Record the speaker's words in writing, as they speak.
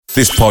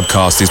This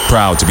podcast is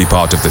proud to be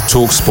part of the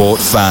TalkSport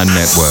Fan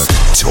Network.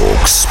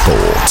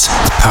 TalkSport.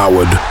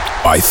 Powered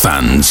by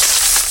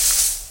fans.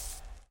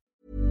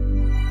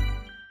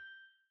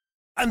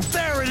 And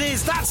there it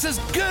is, that's as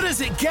good as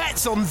it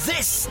gets on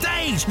this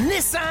stage.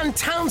 Nissan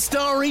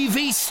Townstar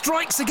EV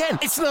strikes again.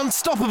 It's an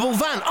unstoppable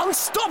van,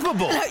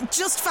 unstoppable.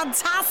 Just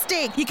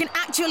fantastic. You can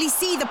actually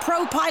see the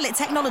ProPilot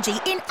technology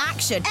in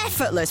action.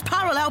 Effortless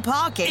parallel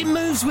parking. It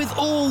moves with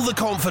all the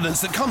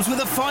confidence that comes with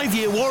a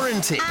 5-year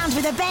warranty. And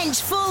with a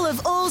bench full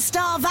of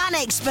all-star van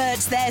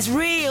experts, there's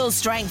real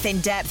strength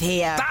in depth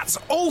here. That's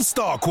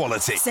all-star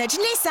quality. Search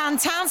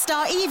Nissan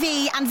Townstar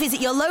EV and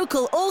visit your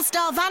local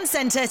all-star van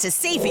centre to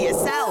see for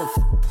yourself.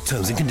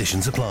 Terms and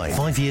conditions apply.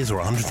 5 years or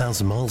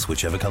 100,000 miles,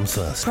 whichever comes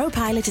first.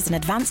 ProPilot is an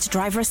advanced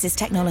driver assist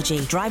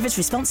technology. Driver's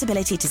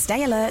responsibility to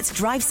stay alert,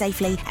 drive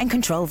safely, and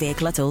control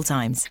vehicle at all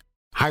times.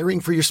 Hiring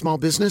for your small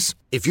business?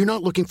 If you're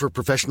not looking for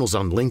professionals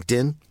on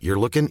LinkedIn, you're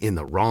looking in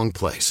the wrong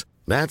place.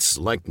 That's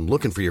like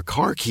looking for your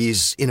car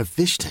keys in a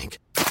fish tank.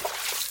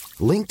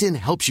 LinkedIn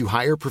helps you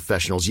hire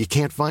professionals you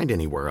can't find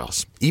anywhere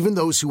else, even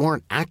those who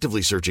aren't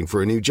actively searching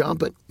for a new job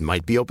but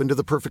might be open to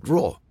the perfect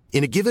role.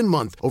 In a given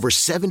month, over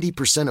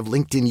 70% of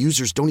LinkedIn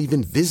users don't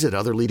even visit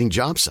other leading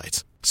job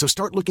sites. So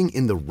start looking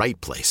in the right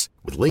place.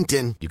 With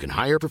LinkedIn, you can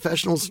hire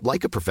professionals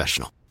like a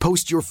professional.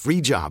 Post your free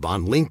job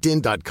on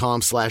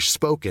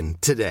linkedin.com/spoken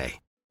today.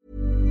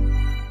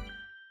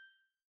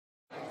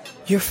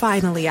 You're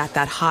finally at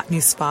that hot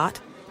new spot,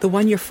 the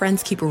one your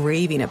friends keep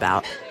raving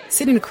about,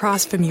 sitting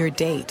across from your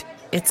date.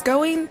 It's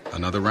going...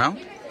 Another round?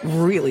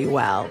 Really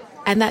well.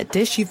 And that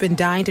dish you've been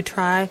dying to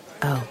try?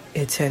 Oh,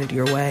 it's headed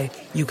your way.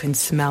 You can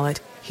smell it.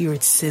 Hear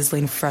it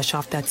sizzling fresh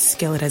off that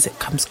skillet as it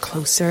comes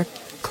closer,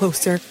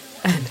 closer,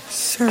 and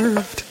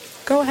served.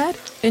 Go ahead,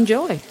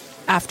 enjoy.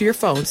 After your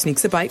phone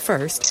sneaks a bite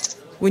first.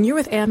 When you're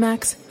with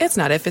Amex, it's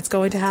not if it's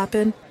going to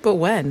happen, but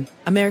when.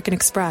 American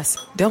Express.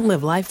 Don't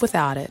live life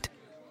without it.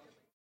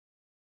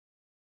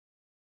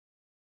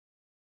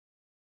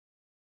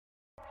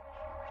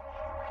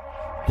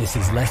 This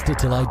is Leicester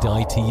Till I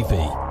Die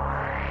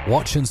TV.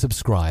 Watch and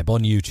subscribe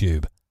on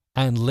YouTube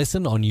and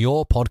listen on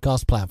your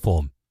podcast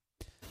platform.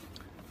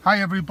 Hi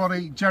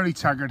everybody, Jerry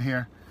Taggart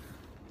here.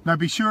 Now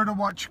be sure to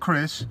watch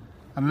Chris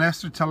and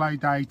Leicester Till I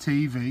Die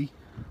TV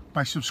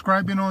by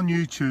subscribing on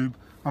YouTube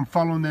and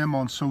following them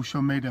on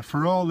social media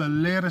for all the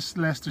latest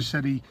Leicester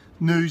City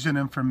news and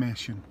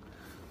information.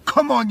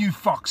 Come on you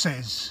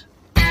foxes!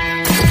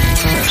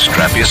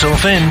 Strap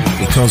yourself in,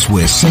 Because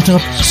we're set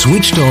up,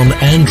 switched on,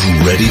 and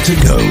ready to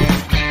go.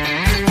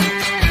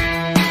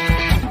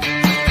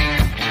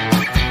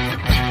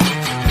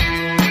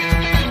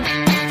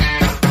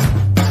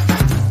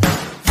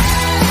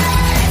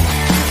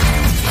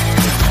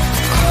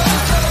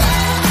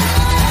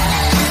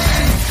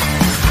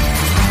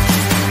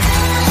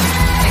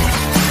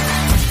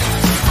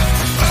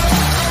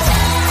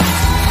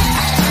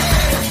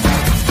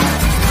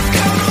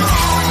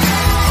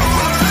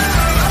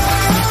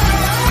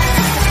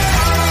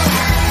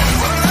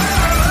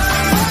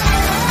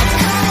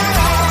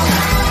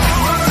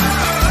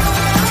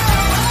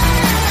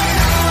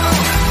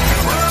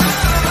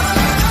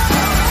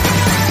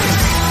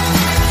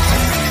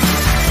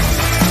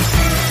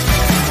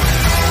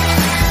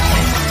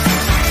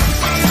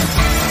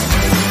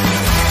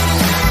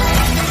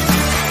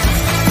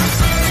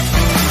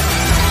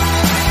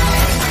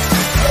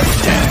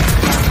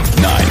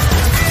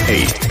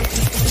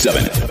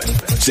 Seven,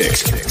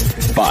 6,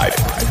 5,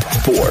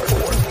 4,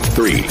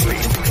 3,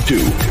 2,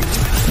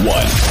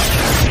 1.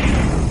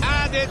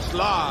 And it's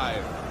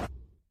live.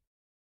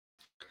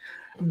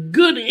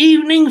 Good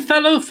evening,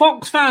 fellow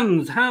Fox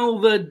fans. How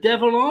the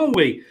devil are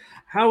we?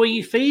 How are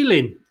you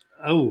feeling?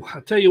 Oh,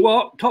 I tell you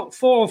what, top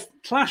four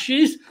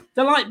clashes,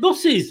 they're like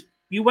buses.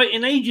 You wait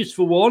in ages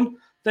for one,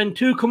 then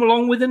two come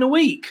along within a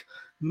week.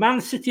 Man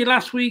City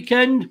last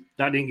weekend,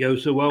 that didn't go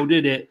so well,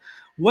 did it?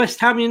 West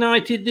Ham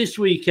United this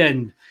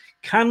weekend.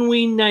 Can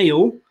we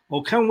nail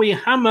or can we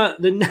hammer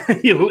the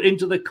nail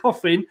into the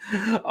coffin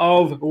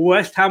of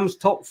West Ham's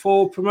top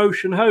four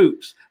promotion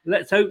hopes?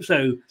 Let's hope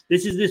so.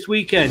 This is this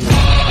weekend.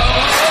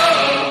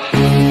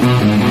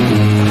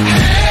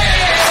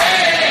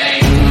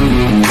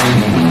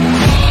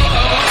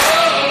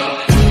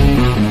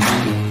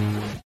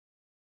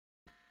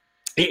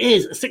 It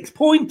is a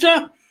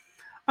 6-pointer.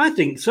 I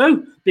think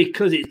so,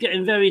 because it's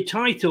getting very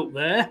tight up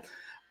there.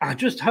 I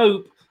just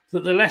hope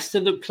that the Leicester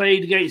that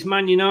played against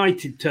Man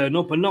United turn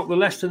up and not the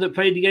Leicester that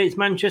played against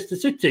Manchester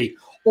City.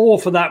 Or,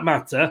 for that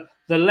matter,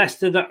 the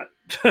Leicester that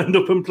turned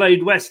up and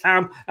played West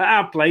Ham at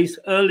our place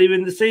earlier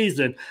in the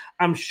season.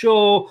 I'm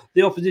sure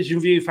the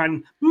Opposition View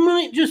fan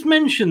might just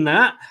mention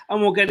that,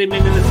 and we'll get him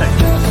in a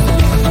second.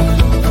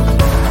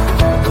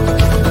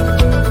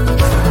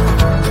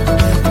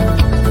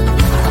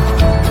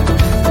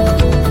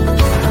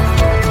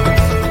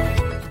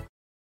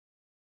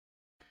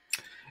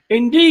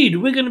 Indeed,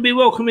 we're going to be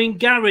welcoming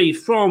Gary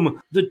from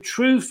the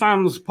True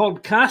Fans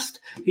podcast.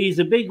 He's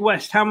a big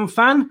West Ham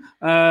fan,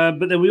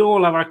 but then we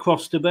all have our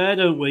cross to bear,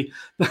 don't we?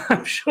 But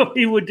I'm sure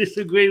he would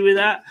disagree with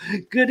that.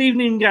 Good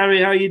evening,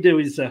 Gary. How are you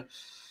doing, sir?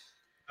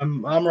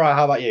 I'm right.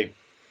 How about you?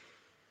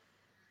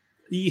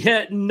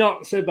 Yeah,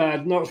 not so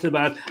bad, not so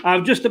bad.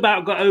 I've just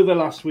about got over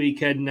last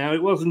weekend now.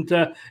 It wasn't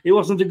a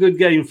good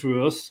game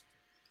for us.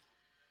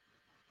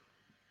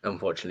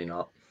 Unfortunately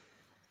not.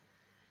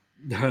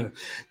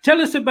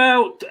 Tell us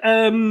about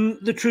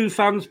the True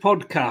Fans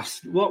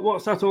podcast.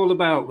 What's that all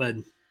about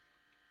then?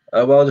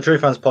 Well, the True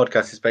Fans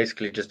podcast is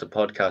basically just a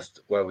podcast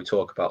where we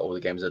talk about all the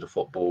games of the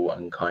football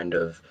and kind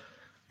of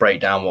break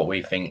down what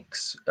we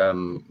think's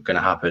going to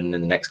happen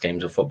in the next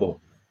games of football.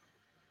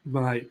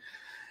 Right.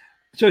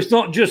 So it's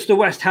not just the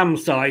West Ham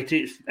site.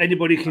 It's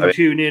anybody can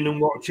tune in and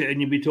watch it,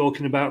 and you'll be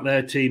talking about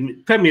their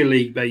team, Premier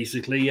League,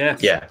 basically.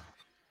 Yes. Yeah.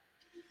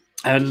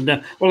 And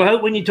well, I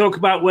hope when you talk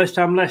about West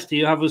Ham Leicester,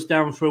 you have us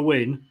down for a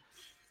win.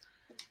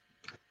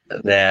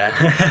 There.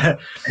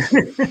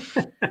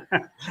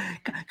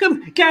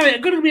 Come, Gary,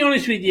 I've got to be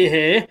honest with you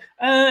here.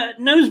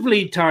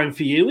 Nosebleed time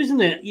for you,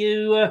 isn't it?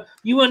 You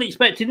weren't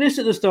expecting this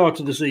at the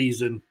start of the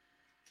season.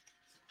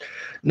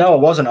 No, I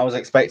wasn't. I was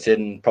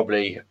expecting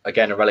probably,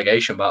 again, a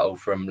relegation battle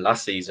from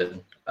last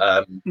season.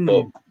 But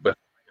we're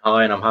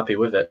high and I'm happy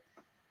with it.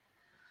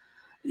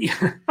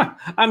 Yeah,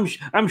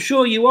 I'm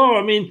sure you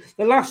are. I mean,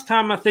 the last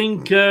time I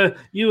think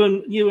you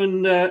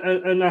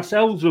and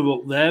ourselves were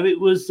up there, it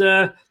was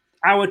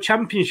our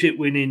championship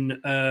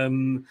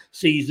winning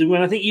season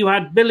when I think you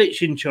had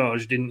Bilic in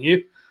charge, didn't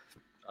you?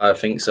 I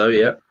think so,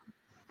 yeah.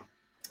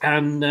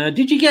 And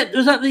did you get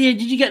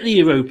the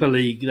Europa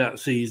League that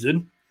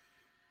season?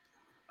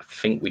 I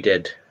think we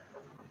did.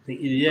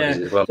 Yeah,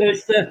 so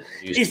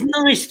it's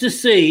nice to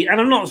see,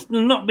 and I'm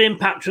not being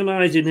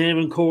patronising here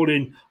and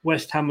calling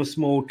West Ham a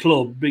small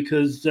club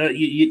because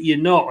you're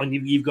not, and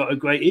you've got a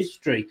great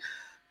history.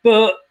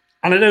 But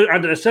I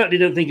certainly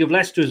don't think of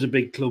Leicester as a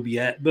big club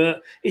yet.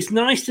 But it's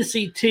nice to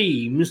see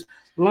teams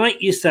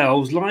like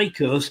yourselves, like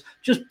us,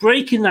 just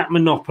breaking that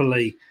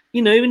monopoly.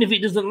 You know, even if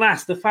it doesn't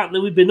last, the fact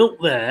that we've been up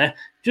there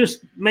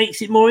just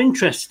makes it more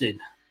interesting.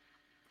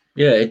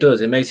 Yeah, it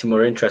does. It makes it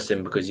more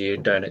interesting because you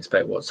don't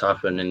expect what's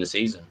happened in the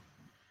season.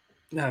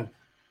 No,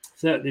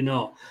 certainly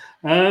not.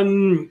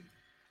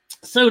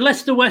 So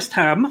Leicester West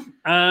Ham,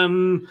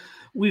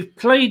 we've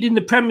played in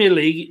the Premier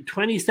League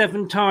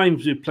 27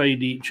 times. We've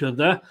played each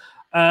other.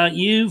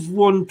 You've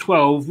won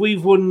 12.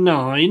 We've won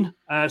 9.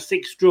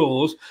 6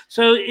 draws.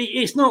 So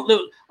it's not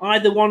that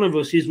either one of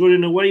us is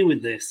running away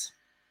with this.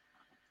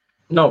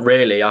 Not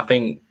really. I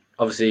think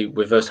obviously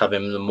with us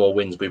having the more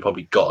wins, we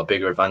probably got a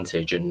bigger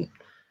advantage.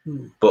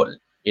 But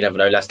you never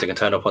know. Leicester can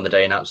turn up on the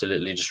day and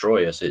absolutely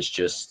destroy us. It's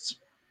just,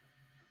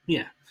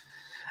 yeah.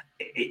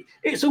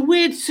 It's a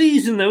weird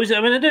season, though, isn't it?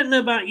 I mean, I don't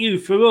know about you.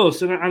 For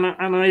us, and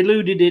I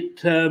alluded it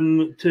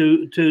to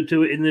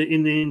it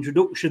in the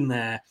introduction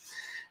there.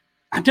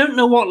 I don't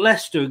know what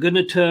Leicester are going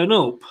to turn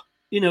up.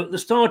 You know, at the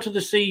start of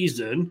the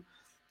season.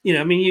 You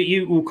know, I mean,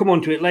 you will come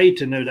on to it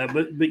later, no doubt.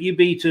 But you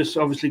beat us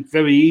obviously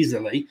very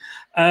easily.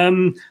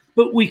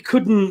 But we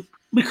couldn't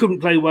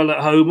play well at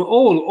home at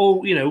all.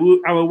 Or, you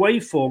know, our away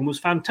form was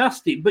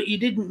fantastic, but you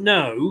didn't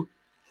know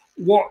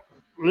what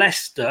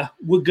Leicester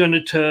were going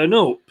to turn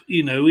up.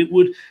 You know,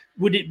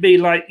 would it be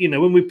like, you know,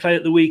 when we play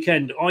at the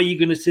weekend, are you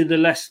going to see the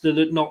Leicester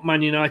that knocked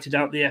Man United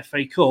out the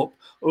FA Cup?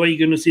 Or are you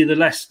going to see the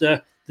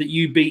Leicester that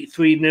you beat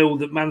 3-0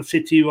 that Man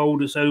City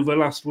rolled us over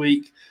last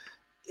week?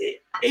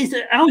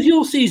 How's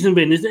your season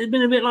been? Has it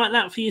been a bit like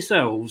that for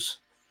yourselves?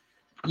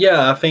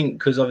 Yeah, I think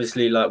because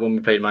obviously, like when we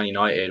played Man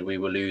United, we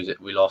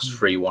lost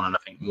 3-1 and I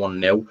think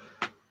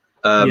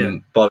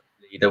 1-0. But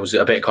there was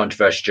a bit of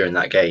controversy during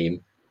that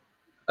game,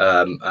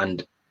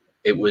 and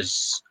it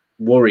was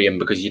worrying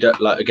because you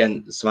don't like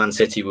against Man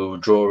City we were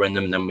drawing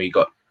them, and then we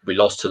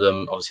lost to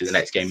them. Obviously, the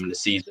next game in the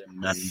season,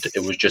 and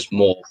it was just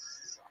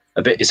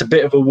it's a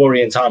bit of a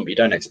worrying time, but you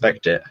don't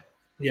expect it.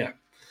 Yeah.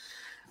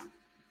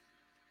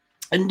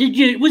 And did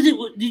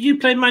you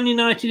play Man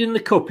United in the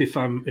cup? If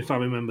I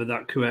remember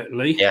that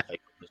correctly.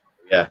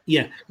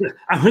 Yeah.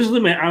 I must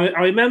admit,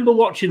 I remember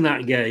watching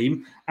that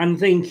game and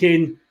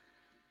thinking,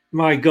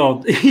 my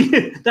God,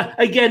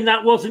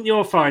 that wasn't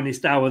your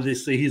finest hour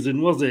this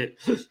season, was it?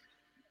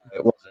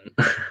 It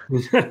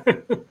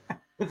wasn't.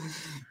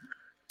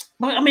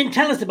 I mean,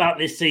 tell us about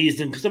this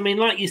season, because I mean,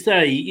 like you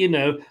say, you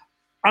know,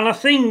 and I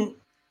think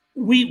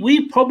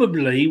we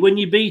probably, when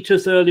you beat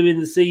us earlier in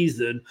the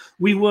season,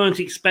 we weren't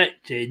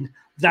expecting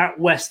that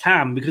West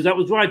Ham, because that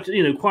was right,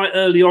 you know, quite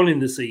early on in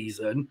the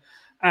season.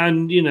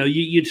 And, you know,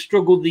 you'd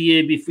struggled the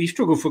year before. You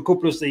struggled for a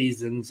couple of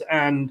seasons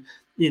and,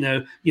 you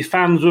know, your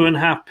fans were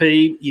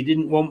unhappy. You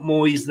didn't want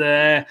Moyes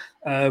there.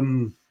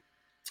 And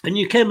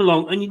you came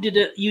along and you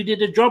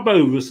did a job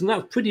over us. And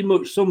that's pretty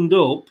much summed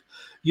up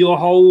your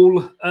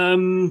whole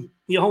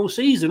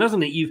season,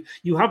 hasn't it?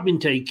 You have been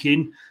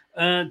taking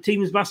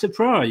teams by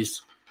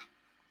surprise.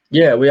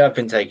 Yeah, we have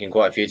been taking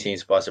quite a few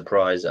teams by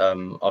surprise.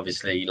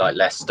 Obviously, like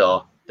Leicester,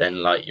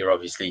 then like you're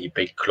obviously your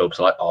big clubs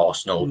like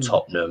Arsenal,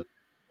 Tottenham,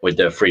 with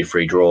the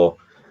 3-3 draw.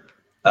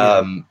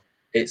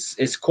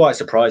 It's quite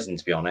surprising,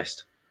 to be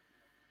honest.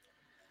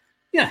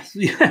 Yes,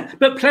 yeah,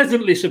 but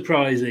pleasantly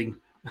surprising.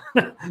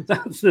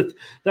 That's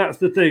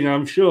the thing,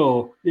 I'm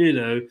sure.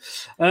 I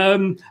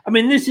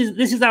mean, this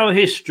is our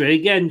history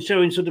again,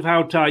 showing sort of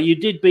how tight you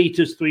did beat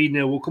us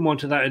 3-0. We'll come on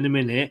to that in a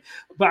minute.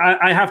 But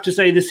I have to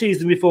say, the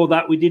season before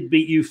that, we did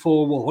beat you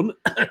 4-1,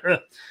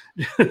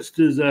 just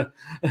as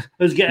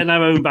getting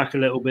our own back a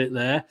little bit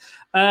there.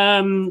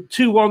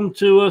 2-1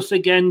 to us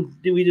again.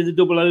 We did the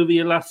double over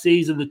you last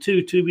season. The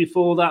 2-2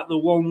 before that. The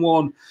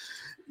 1-1.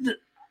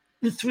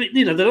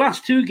 The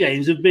last two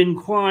games have been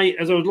quite,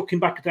 as I was looking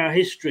back at our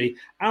history,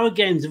 our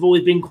games have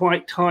always been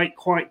quite tight,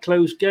 quite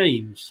close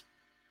games.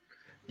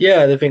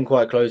 Yeah, they've been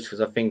quite close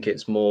because I think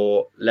it's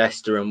more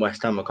Leicester and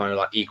West Ham are kind of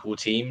like equal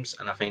teams,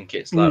 and I think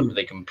it's like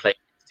they can play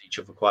against each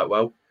other quite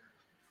well.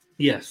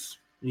 Yes.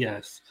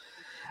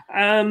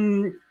 Are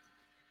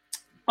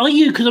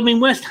you, because I mean,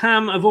 West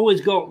Ham have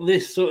always got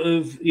this sort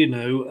of,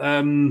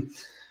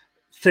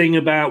 thing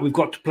about we've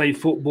got to play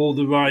football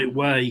the right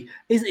way.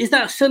 Is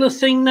that still a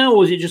thing now,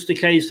 or is it just a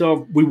case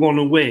of we want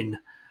to win?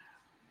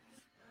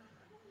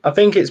 I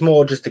think it's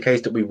more just a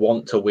case that we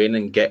want to win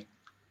and get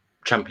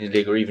Champions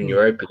League or even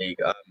Europa League.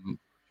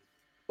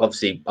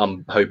 Obviously,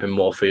 I'm hoping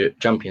more for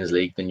Champions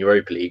League than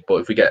Europa League, but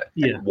if we get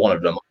one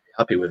of them, I'll be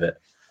happy with it.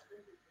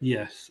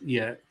 Yes,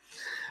 yeah.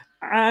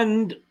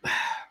 And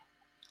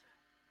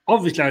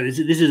obviously,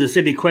 this is a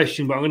silly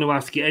question, but I'm going to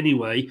ask it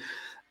anyway.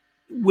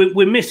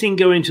 We're missing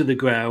going to the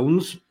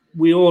grounds.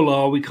 We all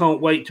are. We can't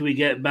wait till we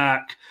get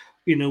back.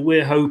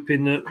 We're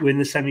hoping that we're in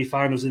the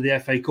semi-finals of the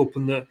FA Cup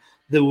and that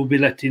they will be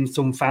letting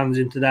some fans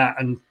into that,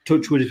 and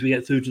touch wood if we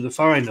get through to the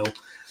final.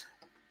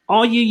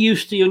 Are you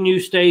used to your new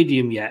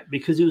stadium yet?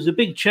 Because it was a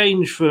big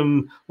change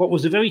from what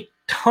was a very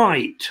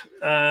tight,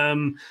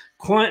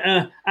 quite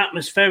a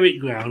atmospheric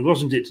ground,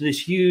 wasn't it, to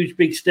this huge,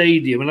 big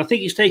stadium. And I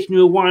think it's taken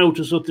you a while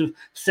to sort of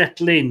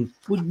settle in.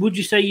 Would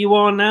you say you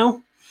are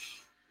now?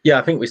 Yeah,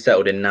 I think we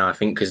settled in now. I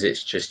think because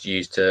it's just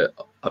used to.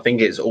 I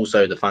think it's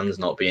also the fans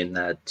not being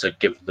there to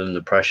give them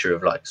the pressure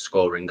of like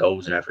scoring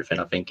goals and everything.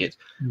 I think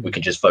we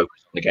can just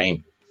focus on the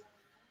game.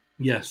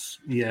 Yes,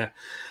 yeah.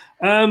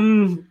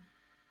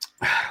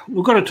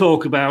 We've got to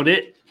talk about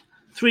it.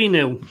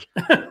 3-0.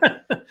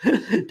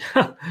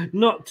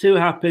 Not too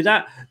happy.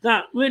 That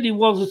really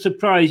was a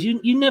surprise.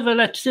 You never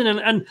let us in,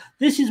 and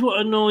this is what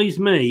annoys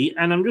me.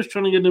 And I'm just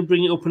trying to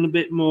bring it up on a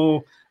bit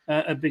more.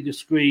 A bigger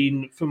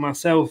screen for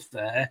myself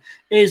there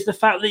is the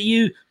fact that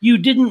you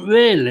didn't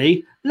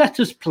really let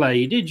us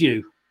play, did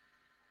you?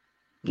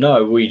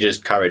 No, we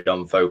just carried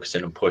on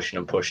focusing and pushing,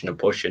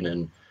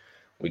 and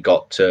we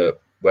got to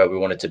where we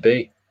wanted to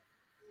be.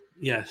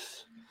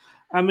 Yes,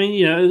 I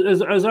mean,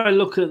 as I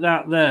look at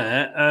that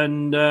there,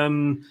 and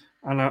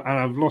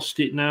I've lost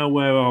it now.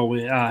 Where are we?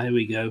 Here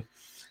we go.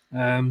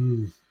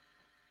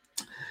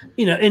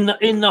 In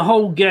the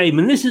whole game,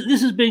 and this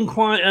has been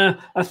quite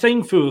a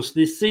thing for us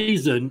this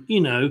season.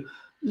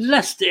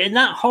 Leicester, in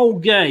that whole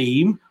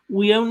game,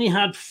 we only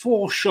had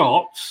 4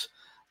 shots.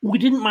 We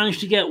didn't manage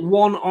to get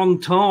one on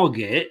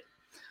target.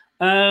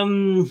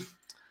 You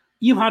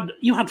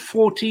had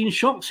 14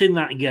 shots in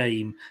that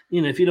game.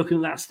 If you're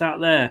looking at that stat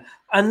there,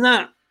 and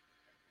that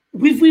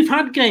we've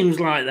had games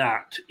like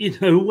that.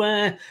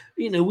 Where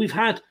we've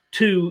had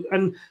 2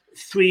 and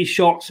 3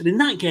 shots, and in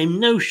that game,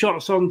 no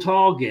shots on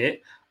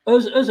target.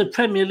 As a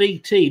Premier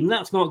League team,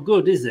 that's not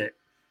good, is it?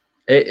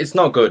 It's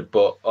not good,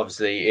 but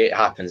obviously it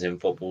happens in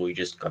football. You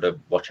just got to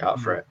watch out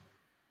for it.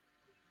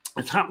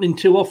 It's happening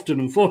too often,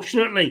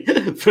 unfortunately,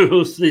 for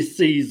us this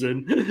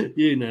season,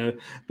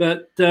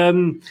 But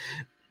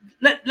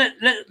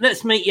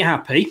let's make you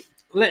happy.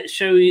 Let's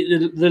show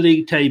you the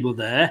league table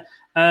there.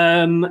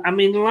 I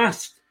mean,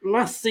 last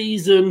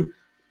season,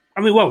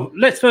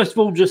 let's first of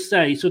all just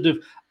say, sort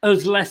of,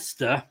 as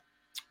Leicester,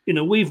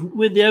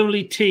 we're the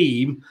only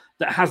team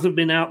that hasn't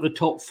been out the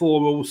top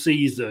 4 all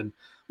season,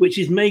 which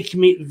is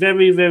making me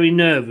very, very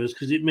nervous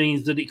because it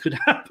means that it could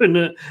happen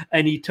at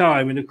any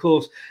time. And of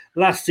course,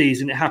 last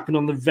season, it happened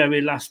on the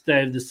very last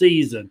day of the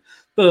season.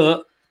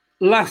 But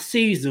last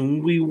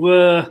season, we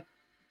were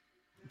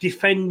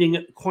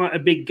defending quite a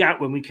big gap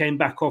when we came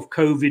back off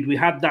COVID. We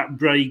had that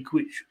break,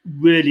 which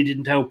really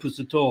didn't help us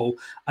at all.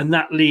 And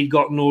that lead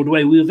got gnawed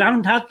away. We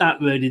haven't had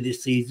that really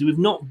this season. We've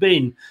not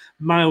been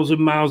miles and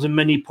miles and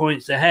many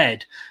points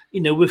ahead.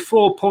 We're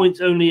 4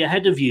 points only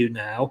ahead of you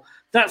now.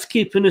 That's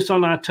keeping us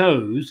on our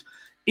toes.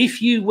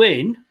 If you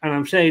win, and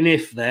I'm saying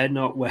if there,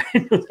 not when,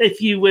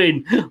 if you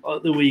win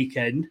at the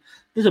weekend,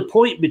 there's a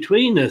point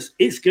between us.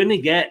 It's going to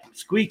get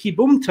squeaky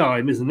bum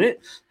time, isn't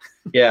it?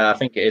 Yeah, I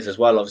think it is as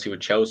well. Obviously, with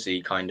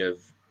Chelsea kind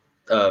of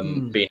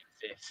being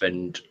 5th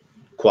and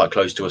quite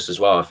close to us as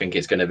well, I think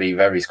it's going to be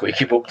very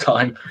squeaky bum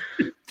time.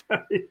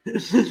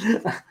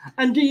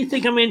 And do you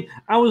think,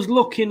 I was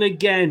looking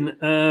again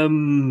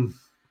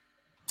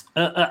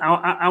at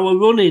our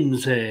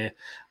run-ins here.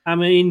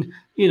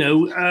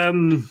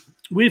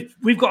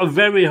 We've got a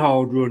very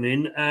hard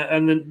run-in,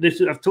 and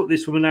I've took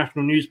this from a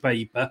national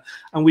newspaper,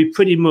 and we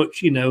pretty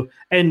much,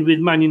 end with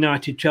Man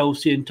United,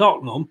 Chelsea and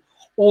Tottenham,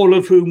 all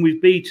of whom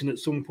we've beaten at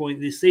some point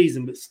this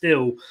season, but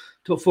still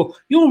top 4.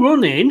 You're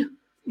running,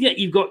 yet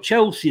you've got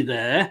Chelsea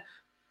there.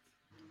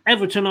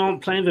 Everton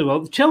aren't playing very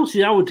well.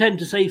 Chelsea, I would tend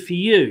to say for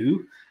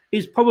you,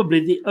 is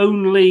probably the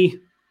only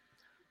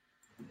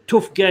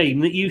tough game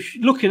that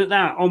looking at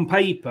that on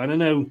paper, and I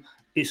know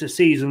it's a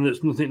season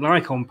that's nothing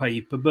like on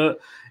paper, but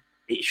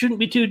it shouldn't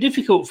be too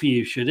difficult for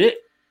you, should it?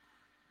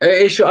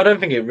 I don't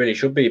think it really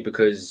should be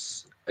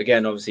because,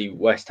 again, obviously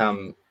West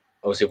Ham,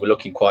 we're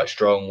looking quite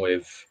strong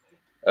with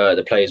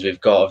the players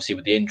we've got. Obviously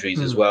with the injuries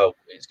as well,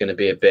 it's going to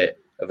be a bit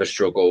of a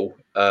struggle.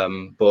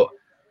 But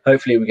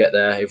hopefully we get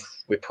there. If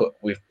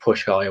we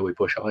push higher, we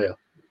push higher.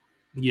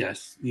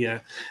 Yes, yeah.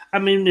 I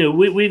mean,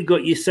 we've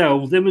got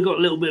yourselves. Then we've got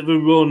a little bit of a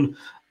run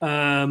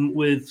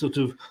with sort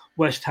of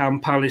West Ham,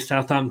 Palace,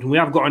 Southampton. We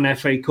have got an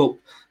FA Cup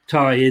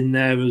tie in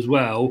there as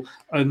well,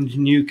 and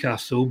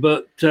Newcastle.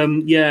 But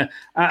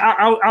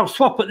I'll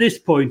swap at this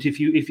point if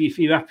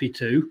you're happy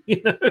to.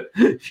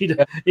 If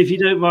you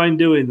don't mind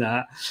doing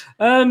that.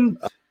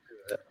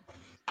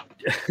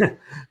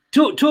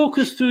 Talk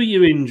us through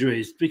your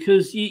injuries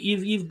because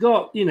you've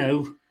got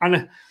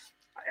and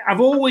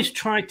I've always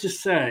tried to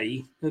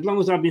say, as long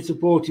as I've been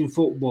supporting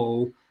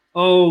football,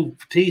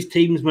 these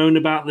teams moan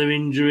about their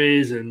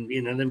injuries and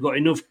they've got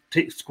enough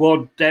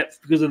squad depth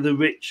because of the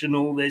rich and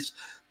all this.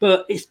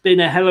 But it's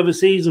been a hell of a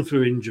season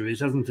for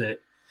injuries, hasn't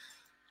it?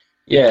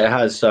 Yeah, it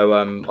has. So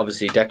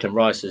obviously Declan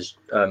Rice has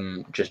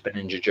just been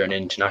injured during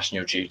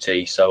international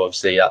duty. So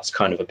obviously that's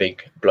kind of a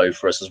big blow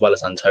for us, as well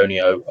as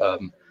Antonio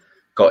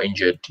got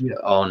injured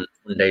on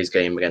Monday's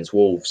game against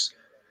Wolves.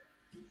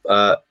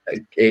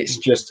 It's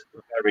just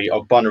very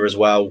Ogbonna as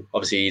well.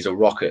 Obviously he's a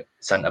rocket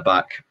centre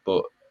back,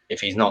 but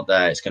if he's not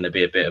there, it's going to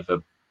be a bit of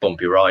a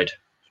bumpy ride,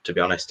 to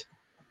be honest.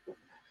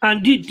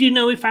 And do you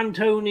know if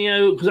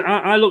Antonio? Because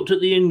I looked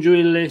at the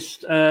injury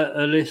list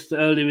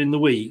earlier in the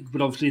week,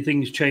 but obviously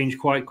things change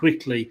quite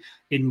quickly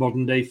in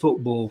modern day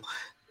football.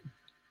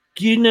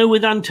 Do you know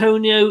with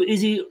Antonio, is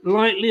he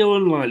likely or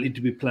unlikely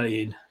to be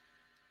playing?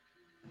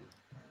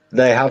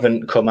 They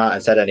haven't come out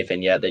and said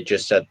anything yet. They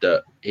just said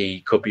that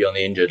he could be on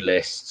the injured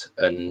list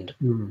and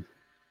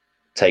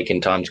taking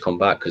time to come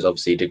back because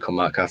obviously he did come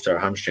back after a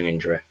hamstring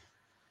injury.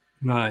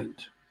 Right.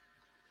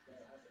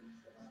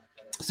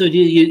 So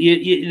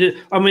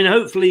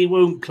hopefully he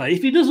won't play.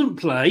 If he doesn't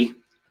play,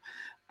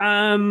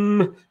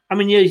 you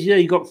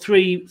got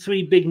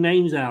three big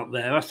names out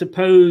there. I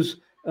suppose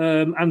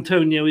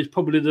Antonio is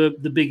probably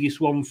the biggest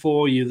one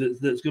for you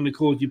that's going to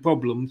cause you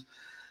problems.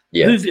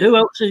 Yeah. Who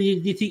else do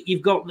you think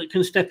you've got that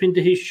can step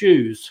into his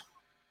shoes?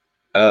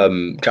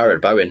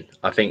 Jarrod Bowen.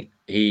 I think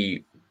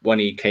when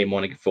he came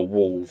on for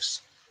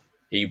Wolves,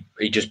 he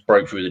just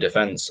broke through the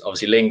defence.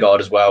 Obviously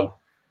Lingard as well,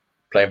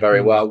 playing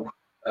very well.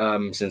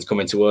 Since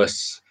coming to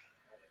us,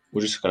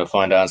 we're just going to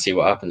find out and see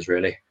what happens,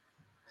 really.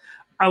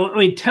 I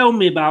mean, tell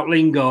me about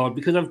Lingard,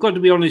 because I've got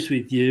to be honest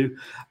with you.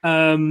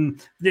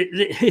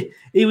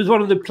 He was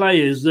one of the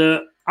players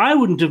that I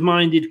wouldn't have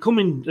minded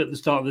coming at the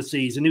start of the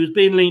season. He was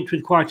being linked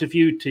with quite a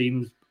few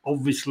teams,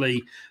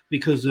 obviously,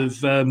 because of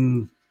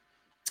the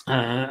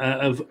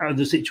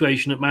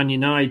situation at Man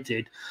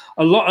United.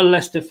 A lot of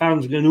Leicester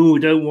fans are going, we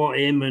don't want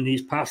him, and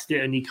he's past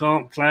it, and he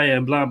can't play,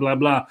 and blah, blah,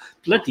 blah.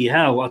 Bloody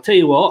hell, I'll tell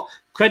you what.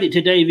 Credit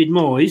to David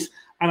Moyes,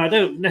 and I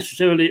don't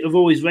necessarily have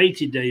always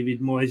rated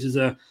David Moyes as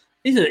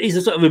he's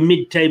a sort of a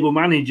mid-table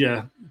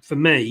manager for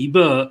me,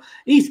 but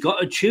he's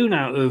got a tune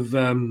out of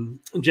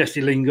Jesse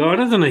Lingard,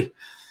 hasn't he?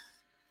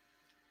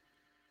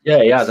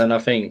 Yeah, he has, and I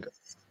think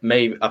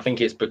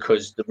it's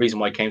because the reason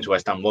why he came to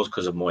West Ham was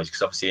because of Moyes,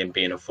 because obviously him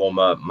being a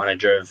former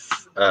manager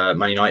of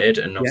Man United,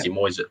 and obviously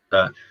Moyes,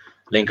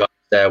 Lingard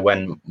was there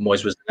when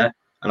Moyes was there,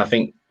 and I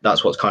think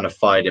that's what's kind of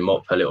fired him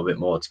up a little bit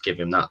more to give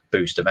him that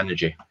boost of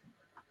energy.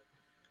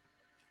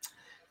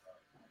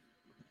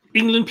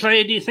 England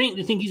player, do you think?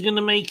 Do you think he's going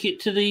to make it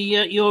to the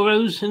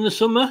Euros in the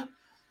summer?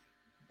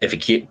 If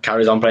he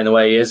carries on playing the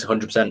way he is,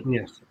 100%.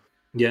 Yes.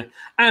 Yeah.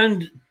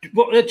 And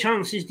what are the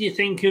chances, do you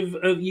think,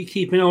 of you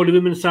keeping hold of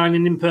him and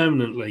signing him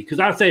permanently?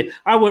 Because I'd say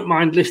I wouldn't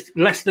mind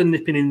Leicester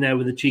nipping in there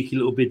with a cheeky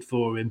little bid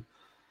for him.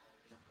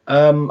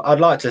 I'd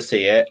like to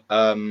see it.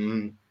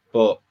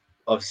 But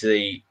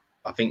obviously,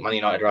 I think Man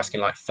United are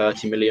asking like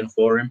 30 million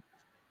for him,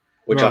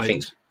 which I think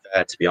is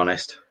fair, to be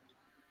honest.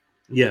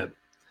 Yeah.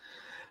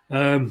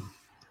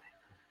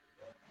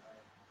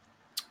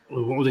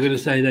 What was I going to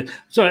say there?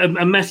 So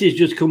a message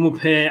just come up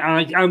here.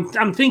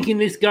 I'm thinking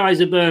this guy's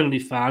a Burnley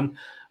fan.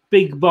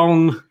 Big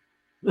bong.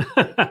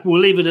 We'll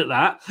leave it at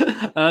that.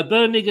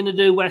 Burnley going to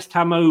do West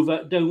Ham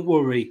over. Don't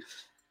worry.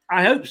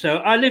 I hope so.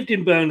 I lived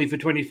in Burnley for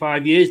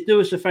 25 years.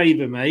 Do us a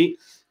favour, mate.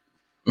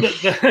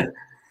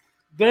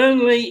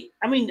 Burnley,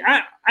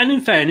 and in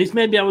fairness,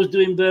 maybe I was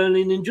doing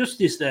Burnley an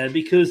injustice there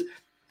because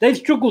they've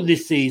struggled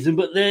this season,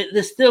 but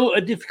they're still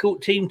a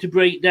difficult team to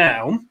break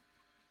down.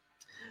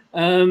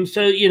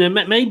 So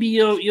maybe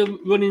your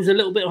running's a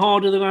little bit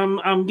harder than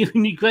I'm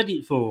giving you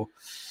credit for.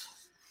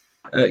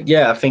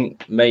 I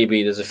think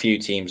maybe there's a few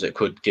teams that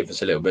could give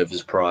us a little bit of a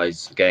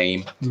surprise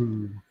game.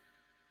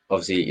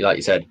 Obviously, like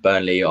you said,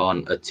 Burnley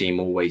aren't a team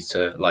always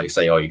to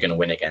say, you're going to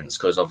win against,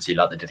 because obviously,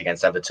 like they did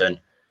against Everton,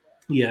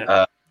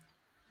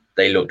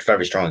 they looked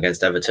very strong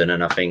against Everton,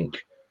 and I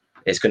think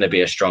it's going to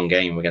be a strong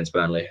game against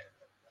Burnley.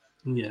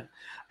 Yeah.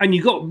 And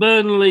you got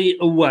Burnley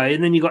away,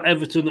 and then you got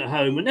Everton at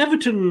home. And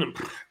Everton,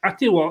 I tell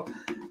you what,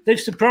 they've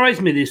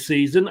surprised me this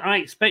season. I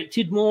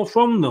expected more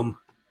from them.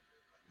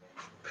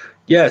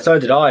 Yeah, so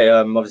did I.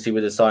 Obviously,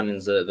 with the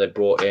signings that they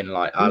brought in,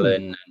 like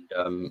Allen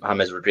and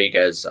James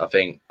Rodriguez, I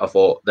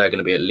thought they're going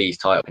to be at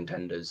least title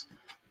contenders.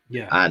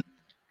 Yeah. And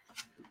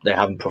they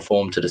haven't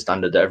performed to the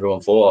standard that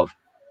everyone thought of.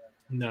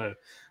 No.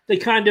 They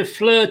kind of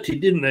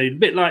flirted, didn't they? A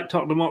bit like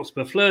Tottenham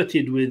Hotspur,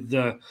 flirted with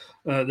the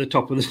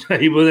top of the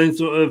table, then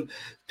sort of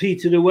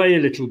petered away a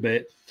little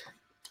bit.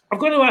 I've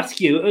got to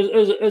ask you,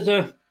 as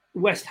a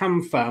West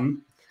Ham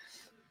fan,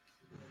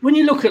 when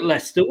you look at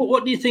Leicester,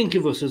 what do you think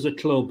of us as a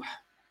club?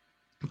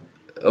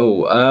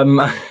 Oh,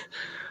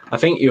 I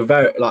think you're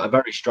a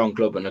very strong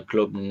club, and a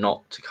club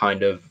not to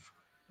kind of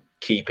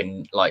keep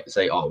in, like,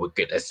 say, oh, we're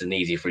good, it's an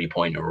easy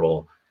 3-pointer,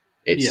 or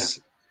it's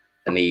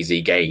an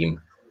easy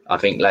game. I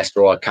think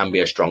Leicester can be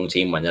a strong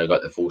team when they've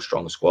got the full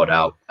strong squad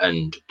out,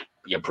 and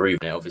you're proving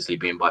it, obviously,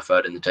 being by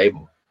third in the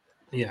table.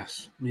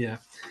 Yes, yeah.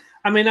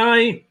 I mean,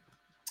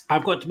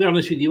 I've got to be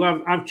honest with you.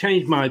 I've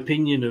changed my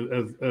opinion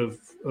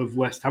of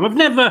West Ham. I've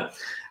never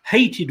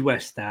hated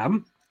West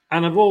Ham,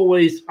 and I'm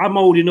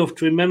old enough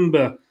to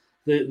remember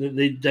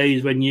the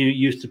days when you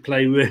used to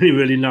play really,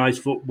 really nice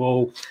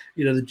football.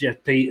 You know, the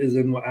Jeff Peters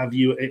and what have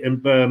you,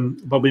 and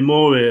Bobby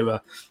Moore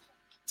era.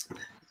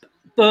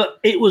 But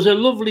it was a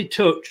lovely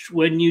touch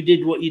when you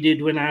did what you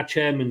did when our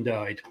chairman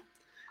died.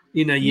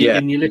 You know,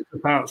 and you lit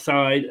up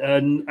outside,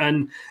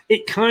 and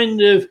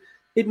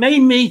it made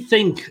me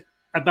think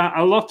about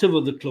a lot of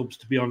other clubs,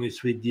 to be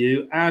honest with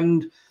you.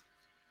 And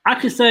I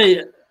could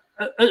say,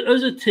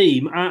 as a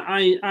team,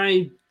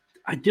 I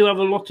do have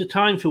a lot of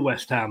time for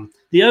West Ham.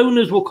 The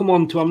owners will come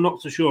on to, I'm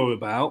not so sure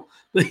about,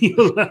 but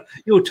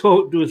you'll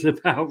talk to us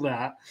about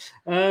that.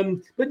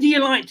 But do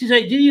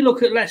you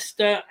look at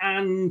Leicester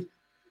and,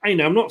 you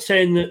know, I'm not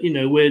saying that, you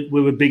know,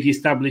 we're a big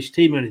established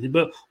team or anything,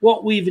 but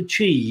what we've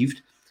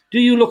achieved, do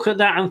you look at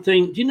that and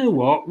think, do you know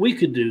what, we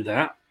could do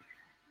that?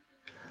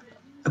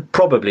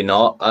 Probably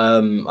not.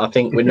 I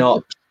think we're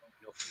not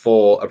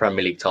for a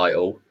Premier League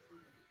title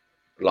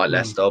like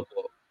Leicester,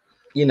 but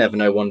you never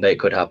know. One day it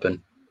could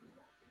happen.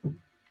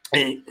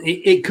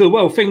 It could.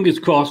 Well, fingers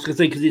crossed, because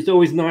it's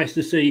always nice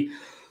to see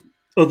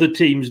other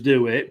teams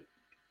do it.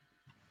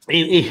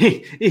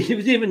 It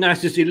was even nice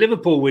to see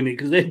Liverpool win it,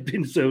 because they'd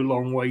been so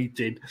long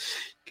waiting.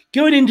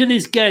 Going into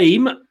this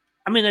game,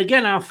 I mean,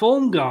 again, our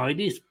form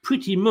guide is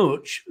pretty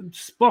much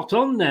spot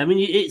on there. I mean,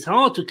 it's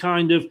hard to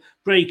kind of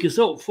break us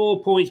up.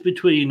 4 points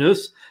between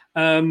us.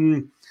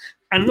 And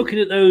looking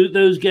at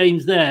those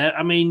games there,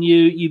 I mean,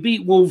 you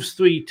beat Wolves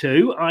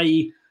 3-2.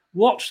 I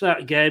watched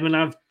that game and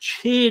I've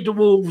cheered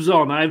Wolves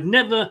on. I've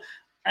never,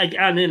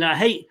 and I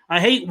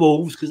hate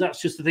Wolves, because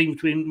that's just the thing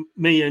between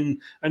me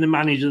and the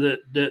manager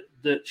that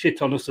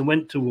shit on us and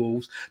went to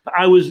Wolves. But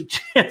I was,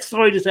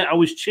 sorry to say, I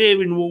was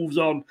cheering Wolves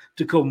on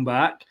to come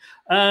back.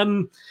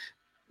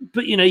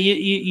 But you know,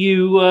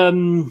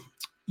 you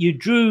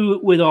drew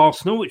with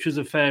Arsenal, which was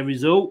a fair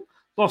result.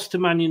 Lost to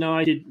Man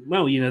United.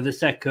 Well, you know, the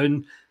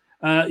second.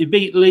 You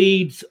beat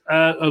Leeds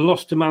and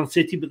lost to Man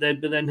City, but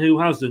then who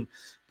hasn't?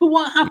 But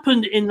what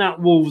happened in that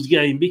Wolves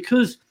game?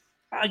 Because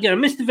again, I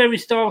missed the very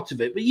start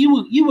of it, but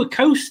you were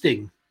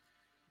coasting.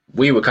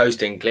 We were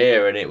coasting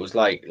clear, and it was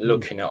like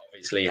looking at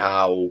obviously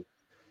how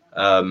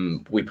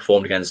we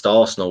performed against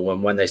Arsenal.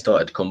 When they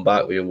started to come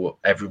back,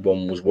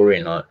 everyone was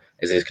worrying, like,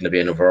 is this going to be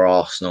another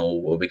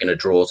Arsenal? Are we going to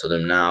draw to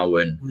them now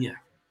and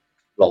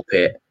flop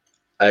it?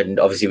 And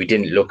obviously we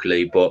didn't,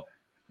 luckily, but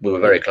we were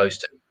very close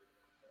to.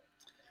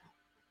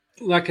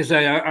 Like I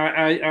say,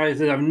 I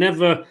said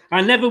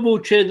I never will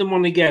cheer them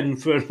on again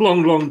for a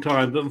long, long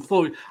time. But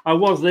unfortunately,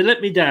 they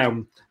let me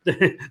down.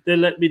 They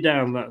let me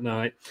down that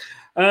night.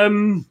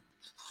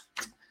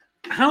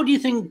 How do you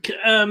think?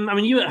 I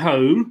mean, you're at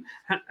home,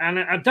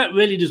 and that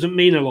really doesn't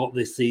mean a lot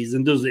this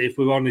season, does it? If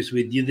we're honest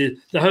with you,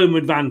 the home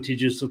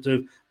advantage has sort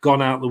of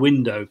gone out the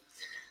window.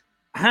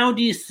 How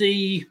do you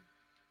see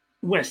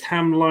West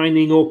Ham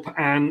lining up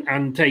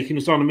and taking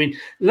us on? I mean,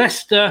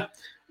 Leicester,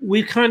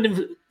 we've kind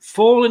of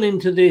fallen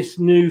into this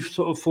new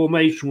sort of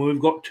formation where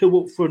we've got two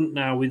up front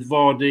now with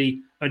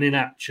Vardy and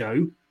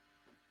Iheanacho.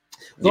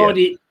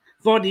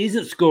 Vardy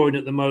isn't scoring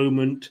at the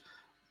moment,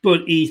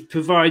 but he's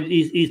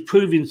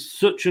proving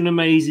such an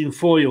amazing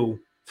foil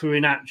for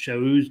Iheanacho,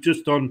 who's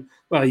just on.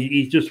 Well,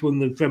 he's just won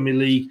the Premier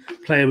League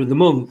Player of the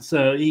Month,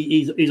 so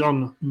he's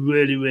on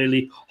really,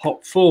 really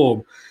hot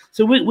form.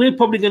 So we're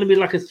probably going to be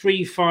like a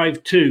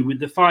 3-5-2 with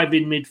the 5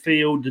 in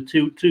midfield, the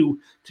two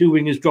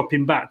wingers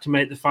dropping back to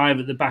make the 5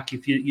 at the back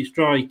if you're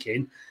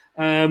striking,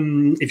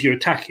 if you're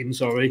attacking,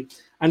 sorry.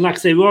 And like I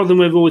say, rather than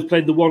we've always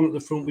played the 1 at the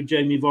front with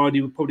Jamie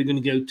Vardy, we're probably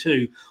going to go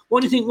 2.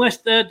 What do you think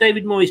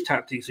David Moyes'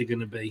 tactics are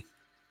going to be?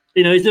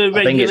 You know, is there a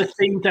regular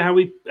theme to how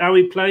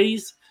he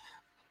plays?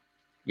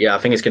 Yeah, I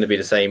think it's going to be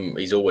the same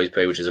he's always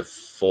played, which is a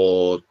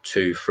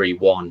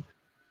 4-2-3-1.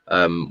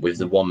 With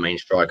the one main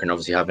striker and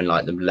obviously having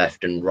like the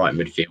left and right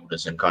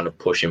midfielders and kind of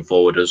pushing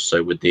forwarders.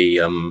 So with the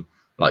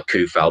like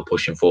Kufal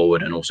pushing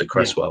forward and also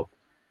Cresswell.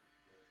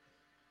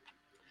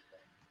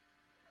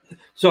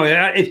 Sorry,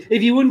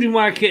 if you're wondering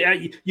why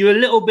you're a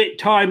little bit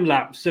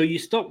time-lapsed, so you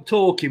stop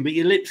talking, but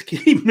your lips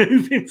keep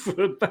moving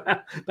for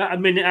about a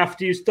minute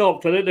after you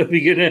stopped. I don't know if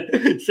you're going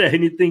to say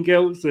anything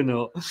else or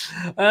not.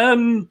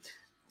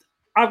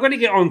 I've got to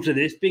get onto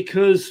this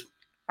because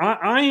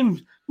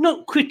I'm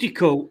not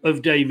critical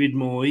of David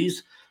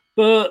Moyes,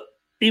 but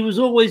he was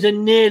always a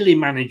nearly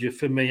manager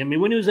for me. I mean,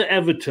 when he was at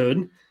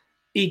Everton,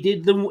 he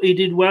did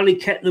well. He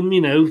kept them,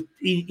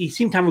 he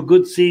seemed to have a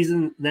good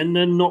season, then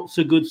a not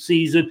so good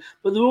season,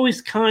 but they're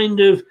always kind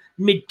of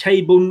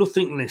mid-table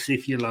nothingness,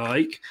 if you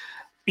like.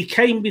 He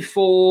came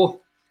before,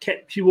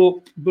 kept you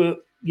up,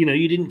 but,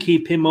 you didn't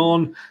keep him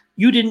on.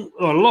 You didn't,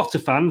 or a lot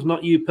of fans,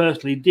 not you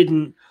personally,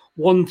 didn't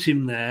want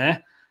him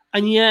there.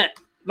 And yet,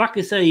 like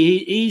I say,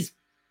 he's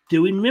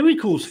doing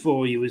miracles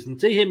for you, isn't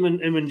he? Him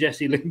and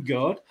Jesse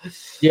Lingard.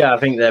 Yeah, I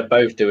think they're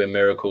both doing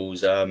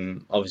miracles.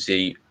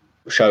 Obviously,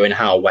 showing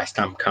how West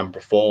Ham can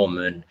perform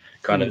and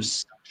kind of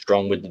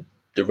strong with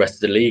the rest of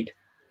the league.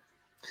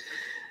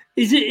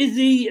 Is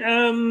he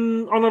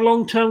on a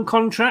long-term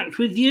contract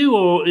with you,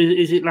 or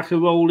is it like a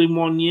rolling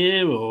 1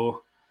 year? Or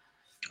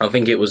I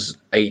think it was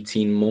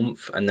 18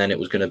 months, and then it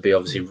was going to be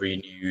obviously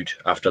renewed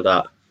after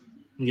that.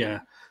 Yeah.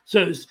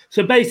 So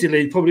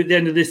basically, probably at the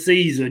end of this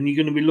season, you're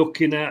going to be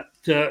looking at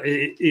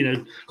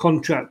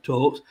contract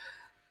talks.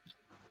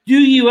 Do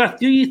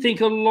you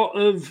think a lot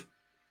of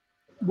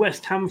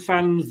West Ham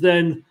fans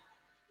then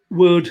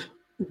would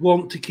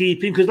want to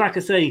keep him? Because, like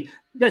I say,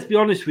 let's be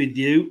honest with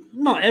you,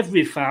 not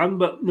every fan,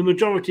 but the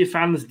majority of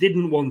fans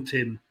didn't want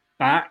him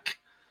back.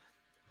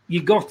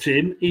 You got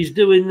him. He's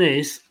doing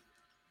this.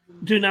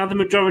 Do now the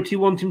majority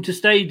want him to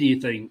stay, do you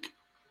think?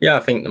 Yeah, I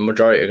think the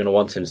majority are going to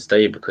want him to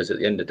stay because at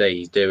the end of the day,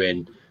 he's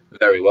doing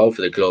very well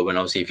for the club. And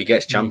obviously, if he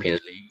gets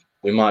Champions League,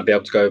 we might be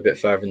able to go a bit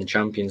further in the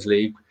Champions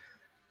League.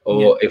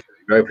 Or if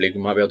we're Europa League,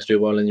 we might be able to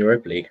do well in the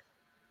Europa League.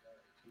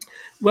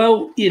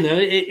 Well,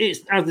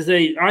 it's as I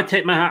say, I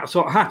take my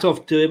hat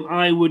off to him.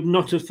 I would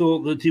not have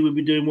thought that he would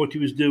be doing what he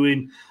was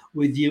doing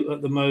with you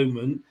at the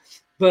moment.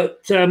 But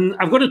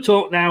I've got to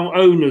talk now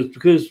owners,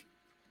 because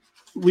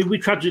we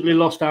tragically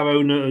lost our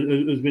owner,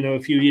 as we know,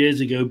 a few years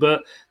ago.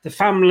 But the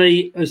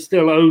family has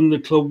still owned the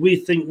club. We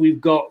think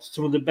we've got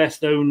some of the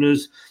best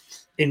owners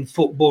in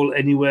football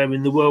anywhere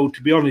in the world,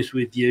 to be honest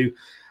with you.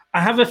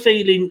 I have a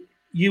feeling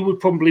you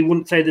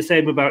wouldn't say the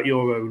same about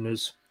your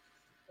owners.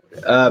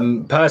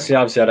 Personally,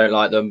 obviously, I don't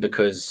like them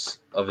because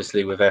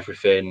obviously with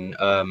everything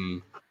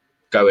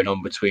going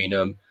on between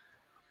them,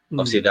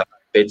 obviously there are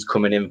bids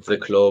coming in for the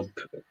club,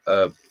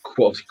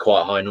 obviously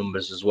quite high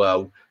numbers as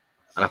well.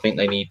 And I think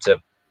they need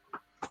to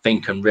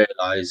think and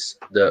realise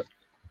that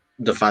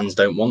the fans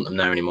don't want them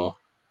there anymore.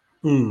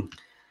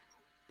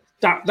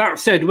 That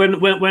said,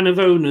 when have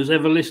owners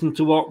ever listened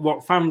to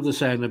what fans are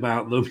saying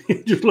about them?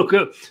 just look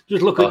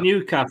at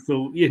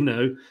Newcastle,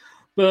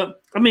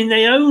 But I mean,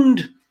 they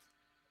owned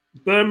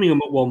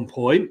Birmingham at one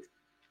point.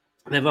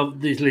 They've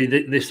obviously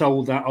they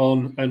sold that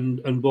on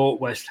and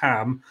bought West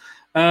Ham.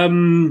 Are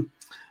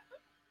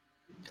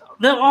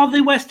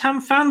they West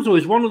Ham fans, or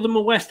is one of them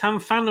a West Ham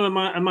fan, or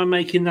am I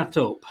making that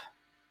up?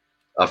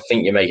 I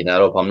think you're making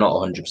that up. I'm not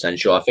 100%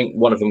 sure. I think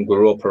one of them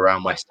grew up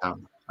around West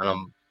Ham,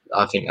 and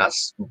I think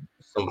that's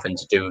something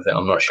to do with it.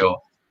 I'm not sure.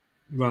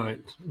 Right.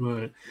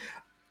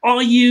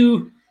 Are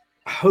you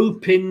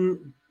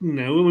hoping?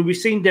 We've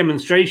seen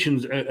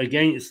demonstrations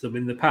against them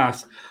in the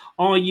past.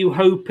 Are you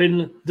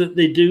hoping that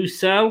they do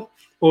sell?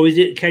 Or is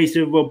it a case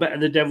of, well, better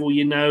the devil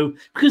you know?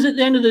 Because at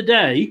the end of the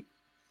day,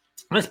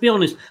 let's be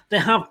honest, they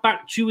have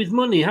backed you with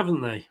money,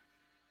 haven't they?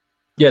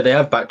 Yeah, they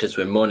have backed us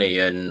with money.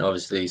 And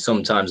obviously,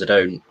 sometimes they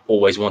don't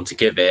always want to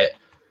give it.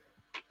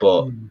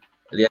 But at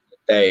the end of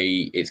the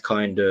day, it's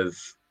kind of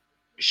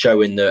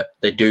showing that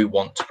they do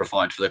want to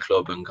provide for the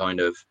club and kind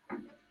of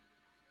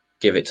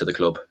give it to the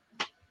club.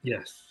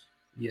 Yes.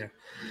 Yeah.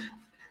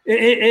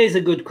 It is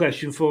a good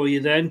question for you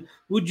then.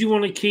 Would you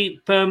want to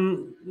keep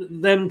them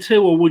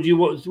too, or would you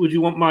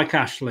want Mike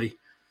Ashley?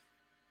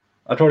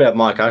 I'd probably have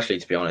Mike Ashley,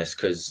 to be honest,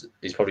 because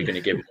he's probably going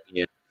to give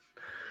me.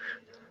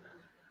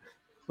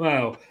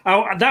 Wow.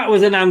 That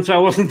was an answer I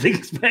wasn't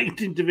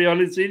expecting, to be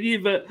honest with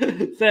you, but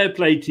fair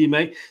play to you,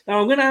 mate.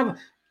 Now I'm going to have...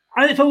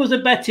 if I was a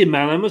betting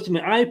man, I must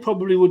admit, I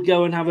probably would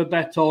go and have a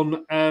bet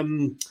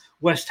on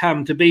West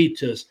Ham to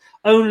beat us,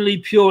 only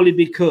purely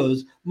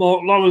because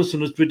Mark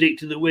Lawrenson has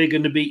predicted that we're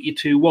going to beat you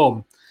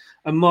 2-1.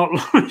 And Mark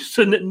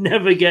Lawrenson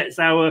never gets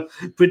our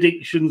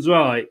predictions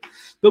right.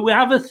 But we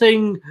have a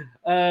thing,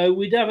 on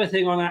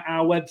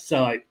our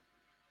website,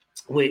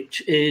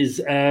 which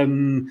is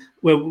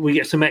where we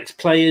get some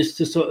ex-players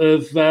to sort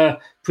of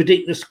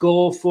predict the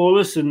score for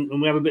us, and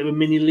we have a bit of a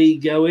mini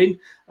league going.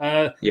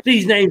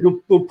 These names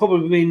will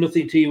probably mean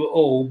nothing to you at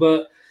all,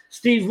 but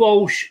Steve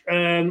Walsh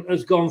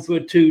has gone for a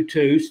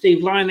 2-2. Steve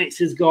Linux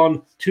has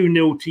gone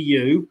 2-0 to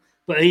you,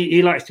 but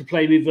he likes to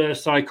play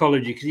reverse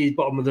psychology because he's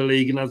bottom of the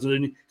league and he's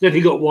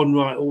only got one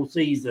right all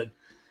season.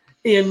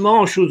 Ian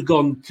Marshall's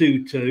gone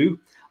 2-2.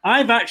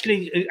 I've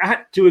actually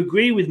had to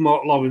agree with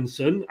Mark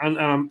Lawrenson,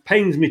 and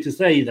pains me to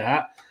say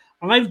that.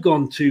 I've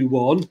gone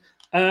 2-1.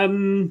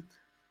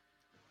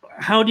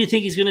 How do you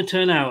think it's going to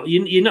turn out?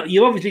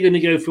 You're obviously going to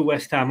go for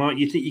West Ham, aren't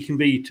you? Think you can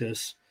beat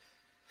us?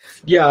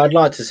 Yeah, I'd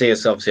like to see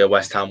us obviously a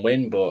West Ham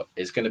win, but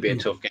it's going to be a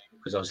tough game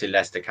because obviously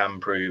Leicester can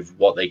prove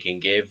what they can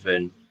give,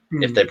 and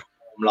if they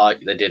perform like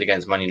they did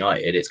against Man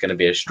United, it's going to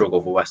be a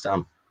struggle for West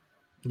Ham.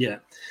 Yeah.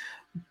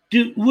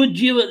 Would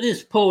you at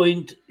this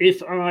point,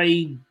 if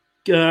I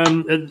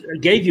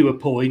gave you a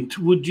point,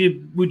 would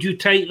you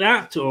take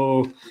that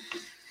or?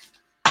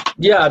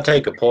 Yeah, I'd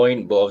take a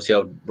point, but obviously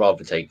I'd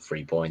rather take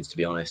 3 points, to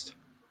be honest.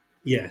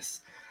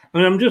 Yes. I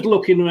mean, I'm just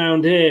looking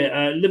around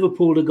here.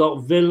 Liverpool have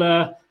got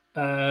Villa.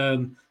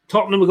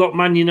 Tottenham have got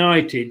Man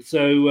United.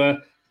 So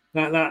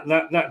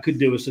that could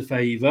do us a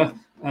favour.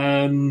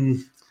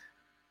 And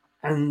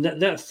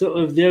that's sort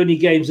of the only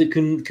games that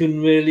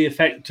can really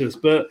affect us.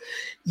 But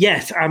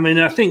yes, I mean,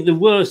 I think the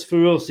worst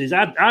for us is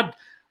I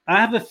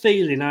have a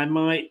feeling I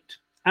might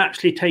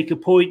actually take a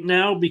point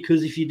now,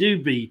 because if you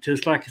do beat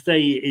us, like I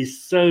say, it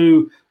is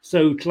so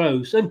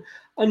close. And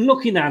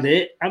looking at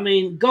it, I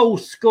mean,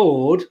 goals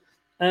scored,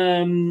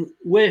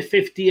 we're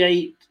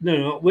 58.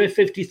 No, we're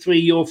 53.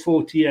 You're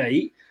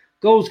 48.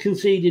 Goals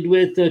conceded,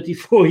 we're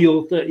 34.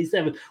 You're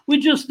 37.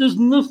 There's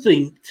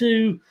nothing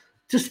to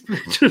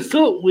split us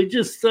up. We're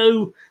just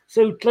so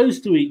close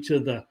to each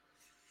other.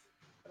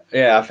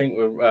 Yeah, I think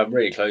we're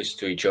really close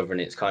to each other,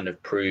 and it's kind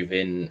of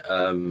proving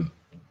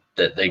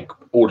that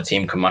all the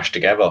team can mash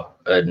together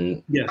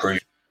and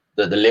prove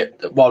that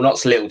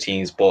not little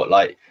teams, but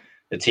like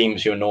the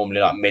teams who are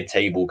normally like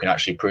mid-table can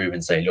actually prove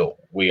and say, look,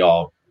 we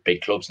are big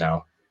clubs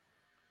now.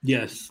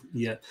 Yes,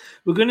 yeah.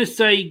 We're going to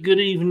say good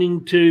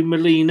evening to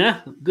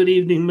Melina. Good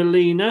evening,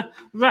 Melina.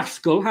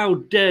 Rascal, how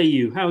dare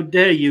you? How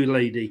dare you,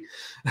 lady?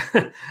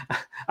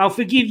 I'll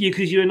forgive you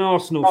because you're an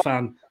Arsenal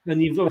fan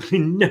and you've got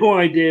no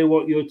idea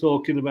what you're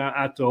talking about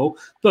at all.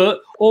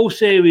 But all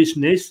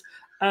seriousness,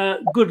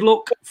 good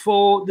luck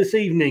for this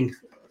evening,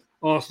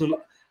 Arsenal.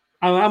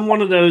 I'm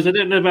one of those. I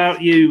don't know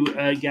about you,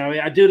 Gary.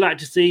 I do like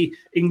to see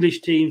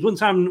English teams.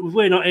 Once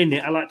we're not in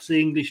it, I like to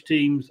see English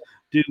teams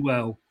do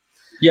well.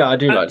 Yeah, I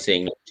do like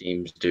seeing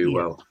teams do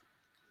well.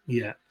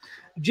 Yeah.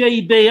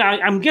 JB,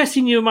 I'm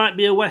guessing you might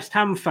be a West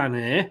Ham fan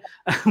here.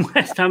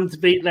 West Ham to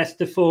beat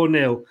Leicester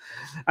 4-0.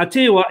 I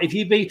tell you what, if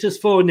you beat us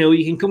 4-0,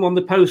 you can come on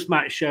the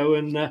post-match show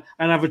and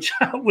have a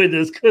chat with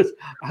us, because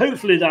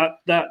hopefully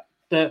that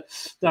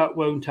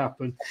won't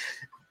happen.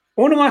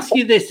 I want to ask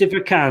you this, if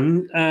I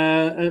can,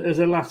 as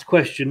a last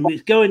question.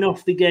 It's going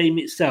off the game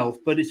itself,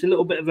 but it's a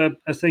little bit of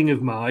a thing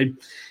of mine.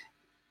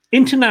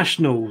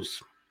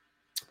 Internationals.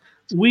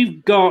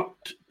 We've got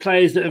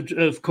players that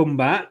have come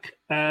back.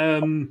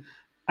 One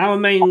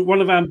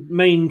of our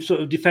main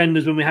sort of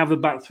defenders when we have a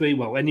back three,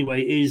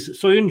 is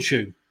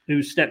Soyuncu,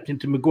 who stepped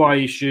into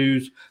Maguire's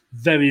shoes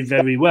very,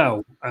 very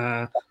well.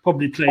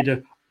 Probably played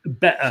a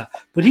better,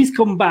 but he's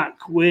come back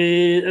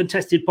and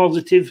tested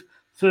positive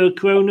for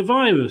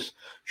coronavirus.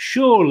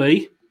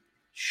 Surely,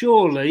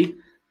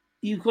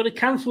 you've got to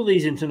cancel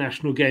these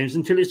international games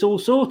until it's all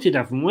sorted,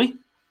 haven't we?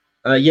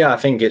 Yeah, I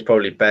think it's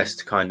probably best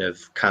to kind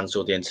of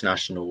cancel the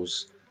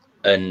internationals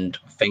and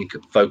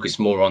focus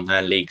more on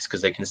their leagues,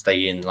 because they can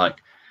stay in like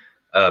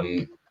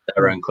their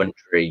own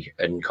country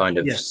and kind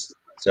of. Yes.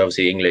 So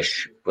obviously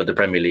English, but the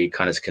Premier League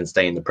kind of can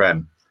stay in the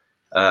Prem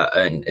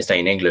and stay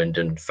in England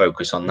and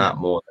focus on that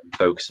more than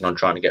focusing on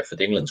trying to get for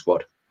the England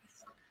squad.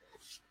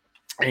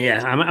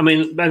 Yeah, I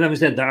mean, having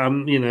said that,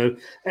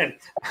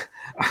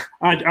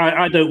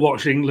 I don't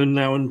watch England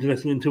now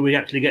until we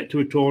actually get to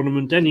a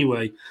tournament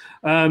anyway.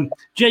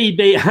 JB,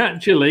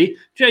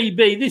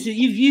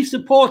 you've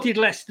supported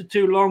Leicester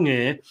too long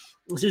here.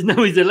 This is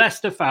he's a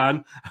Leicester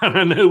fan, and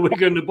I know we're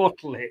going to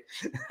bottle it.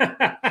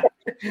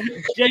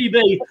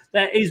 JB,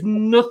 there is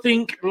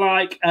nothing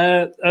like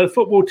a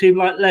football team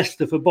like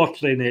Leicester for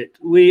bottling it.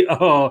 We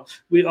are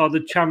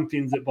the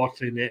champions at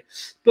bottling it,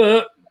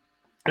 but.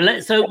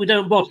 Let's hope we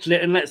don't bottle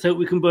it, and let's hope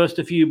we can burst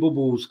a few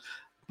bubbles.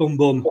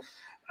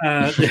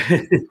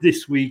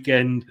 This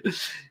weekend.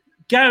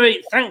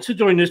 Gary, thanks for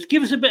joining us.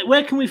 Give us a bit.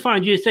 Where can we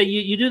find you? Say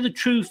you do the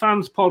True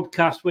Fans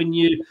podcast when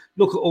you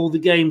look at all the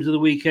games of the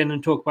weekend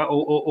and talk about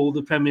all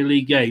the Premier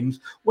League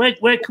games. Where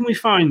can we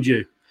find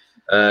you?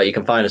 You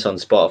can find us on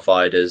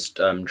Spotify as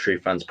True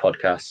Fans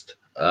podcast,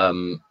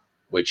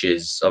 which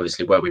is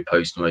obviously where we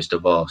post most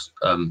of our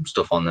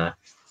stuff on there.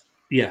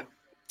 Yeah.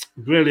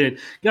 Brilliant.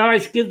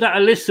 Guys, give that a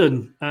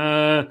listen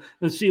and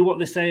see what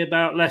they say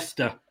about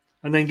Leicester,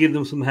 and then give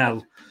them some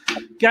hell.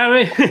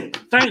 Gary,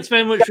 thanks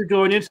very much for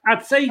joining us.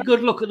 I'd say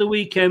good luck at the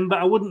weekend, but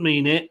I wouldn't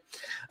mean it.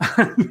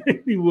 I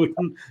really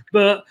wouldn't.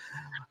 But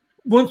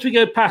once we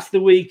go past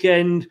the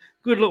weekend,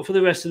 good luck for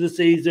the rest of the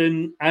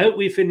season. I hope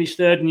we finish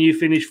third and you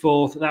finish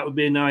fourth. That would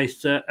be a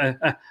nice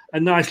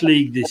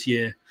league this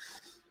year.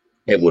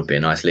 It would be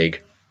a nice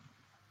league.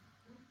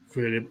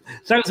 Brilliant.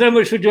 Thanks so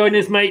much for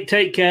joining us, mate.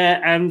 Take care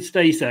and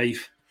stay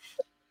safe.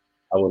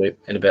 I will do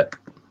in a bit.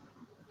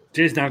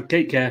 Cheers now.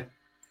 Take care.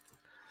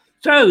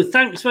 So,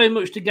 thanks very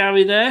much to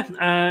Gary there.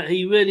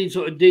 He really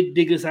sort of did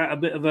dig us out a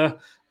bit of a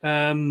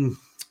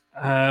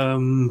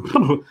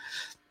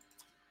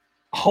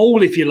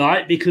hole, if you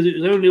like, because it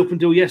was only up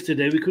until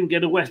yesterday we couldn't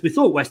get a West. We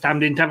thought West Ham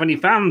didn't have any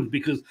fans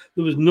because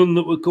there was none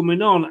that were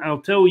coming on,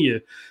 I'll tell you.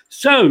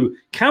 So,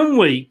 can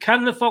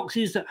the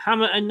Foxes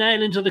hammer a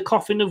nail into the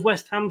coffin of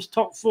West Ham's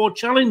top 4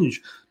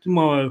 challenge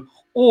tomorrow?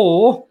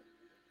 Or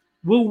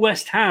will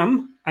West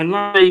Ham, and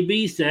like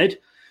AB said,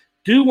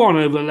 do one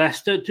over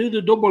Leicester, do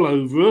the double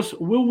over us?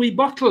 Will we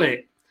bottle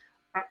it?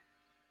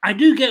 I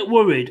do get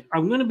worried.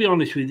 I'm going to be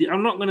honest with you.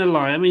 I'm not going to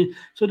lie. I mean,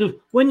 sort of,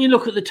 when you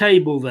look at the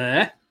table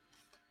there,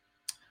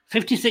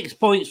 56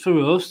 points for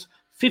us,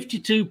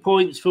 52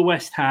 points for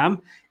West Ham.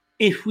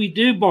 If we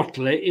do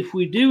bottle it, if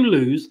we do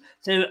lose,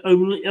 they're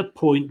only a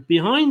point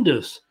behind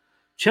us.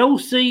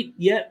 Chelsea,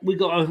 yeah, we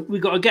got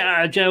a get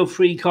out of jail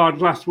free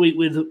card last week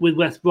with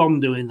West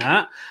Brom doing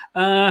that.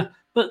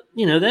 But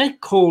they're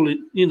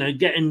calling,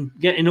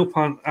 getting up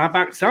on our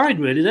backside.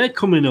 Really, they're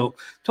coming up.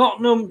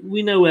 Tottenham,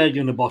 we know we're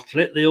going to bottle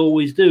it. They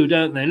always do,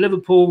 don't they?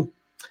 Liverpool,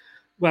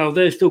 well,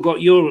 they've still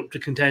got Europe to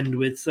contend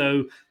with,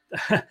 so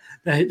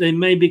they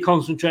may be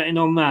concentrating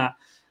on that.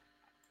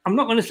 I'm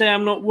not going to say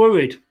I'm not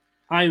worried.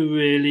 I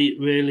really,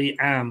 really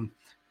am.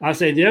 I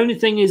say the only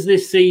thing is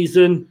this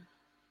season,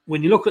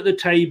 when you look at the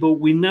table,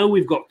 we know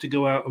we've got to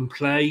go out and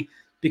play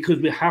because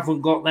we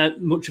haven't got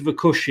that much of a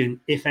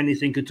cushion, if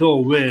anything at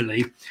all,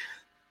 really.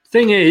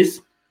 Thing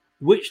is,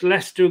 which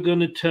Leicester are going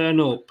to turn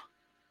up?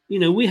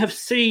 We have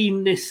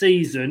seen this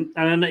season,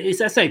 and it's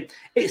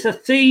a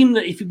theme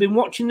that if you've been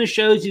watching the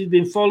shows, if you've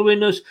been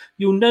following us,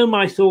 you'll know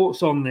my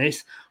thoughts on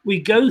this. We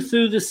go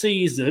through the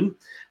season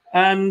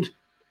and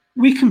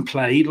we can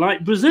play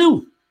like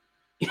Brazil.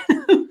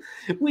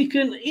 We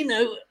can,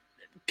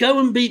 go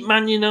and beat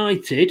Man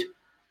United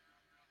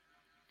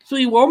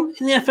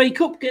 3-1 in the FA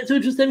Cup, get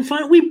through to the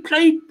semi-final. We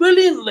played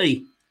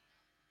brilliantly.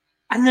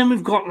 And then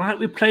we've got, like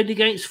we played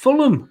against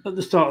Fulham at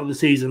the start of the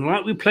season,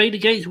 like we played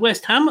against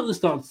West Ham at the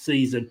start of the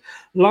season,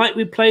 like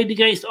we played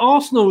against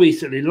Arsenal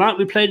recently, like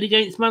we played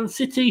against Man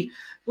City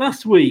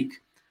last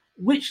week.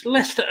 Which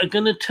Leicester are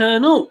going to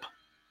turn up?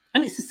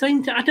 And it's the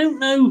same thing. I don't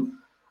know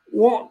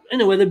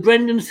whether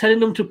Brendan's telling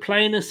them to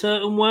play in a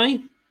certain way.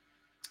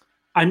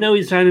 I know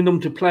he's telling them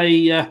to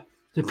play out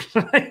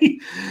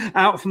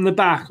from the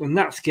back, and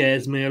that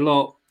scares me a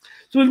lot.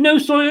 So with no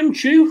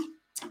Soyuncu,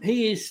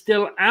 he is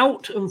still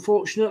out,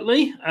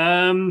 unfortunately.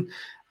 And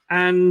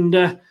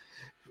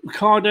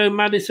Ricardo,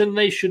 Maddison,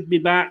 they should be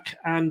back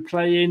and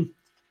playing.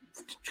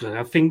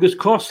 Fingers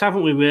crossed,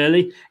 haven't we,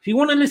 really? If you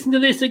want to listen to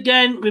this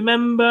again,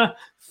 remember,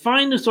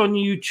 find us on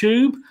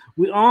YouTube.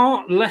 We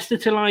are Leicester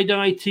Till I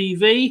Die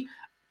TV.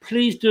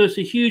 Please do us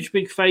a huge,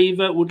 big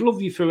favour. Would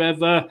love you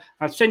forever.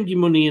 I'll send you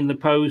money in the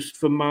post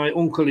from my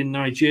uncle in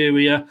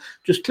Nigeria.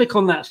 Just click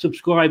on that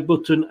subscribe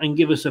button and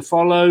give us a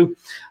follow.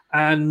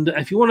 And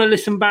if you want to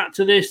listen back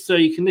to this so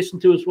you can listen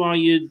to us while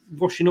you're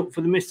washing up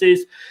for the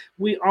missus,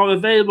 we are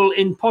available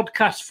in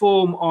podcast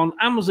form on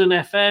Amazon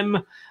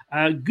FM,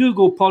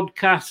 Google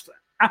Podcast,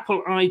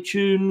 Apple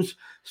iTunes,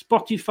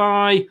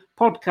 Spotify,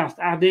 Podcast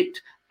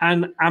Addict,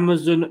 and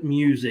Amazon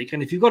Music.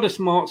 And if you've got a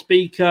smart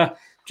speaker,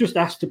 just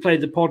ask to play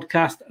the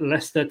podcast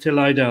Leicester Till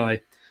I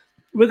Die.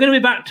 We're going to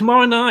be back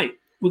tomorrow night.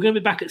 We're going to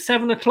be back at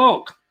 7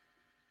 o'clock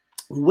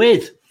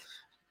with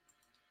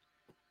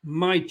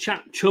my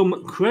chap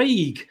chum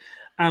Craig,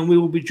 and we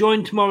will be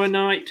joined tomorrow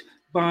night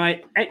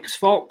by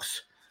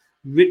ex-Fox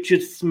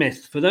Richard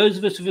Smith. For those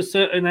of us of a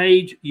certain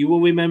age, you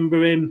will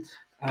remember him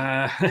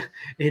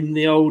in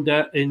the old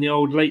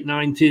late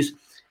 90s.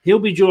 He'll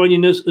be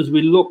joining us as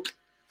we look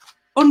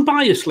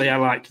unbiasedly, I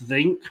like to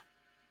think.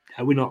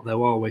 We're not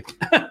though, are we?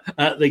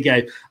 At the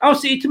game. I'll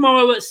see you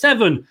tomorrow at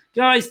 7.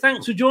 Guys,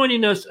 thanks for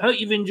joining us. Hope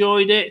you've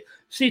enjoyed it.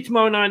 See you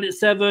tomorrow night at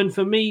 7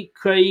 for me,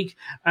 Craig,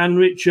 and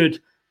Richard.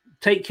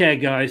 Take care,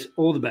 guys.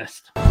 All the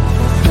best.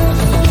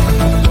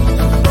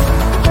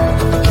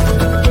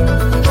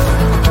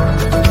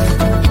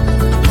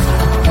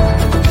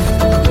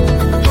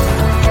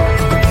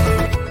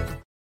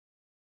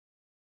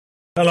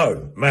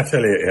 Hello, Matt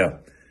Elliott here.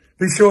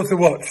 Be sure to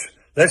watch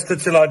Leicester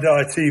Till I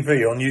Die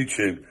TV on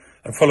YouTube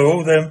and follow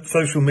all their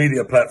social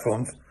media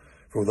platforms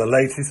for all the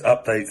latest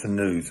updates and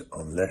news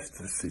on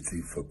Leicester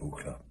City Football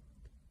Club.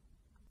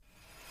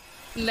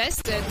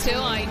 Leicester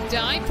Till I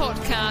Die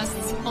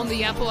podcasts on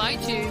the Apple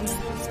iTunes,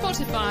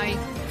 Spotify,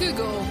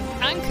 Google,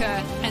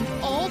 Anchor, and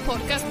all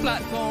podcast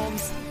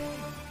platforms.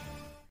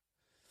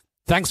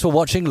 Thanks for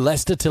watching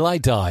Leicester Till I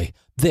Die.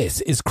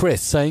 This is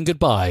Chris saying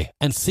goodbye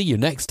and see you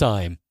next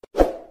time.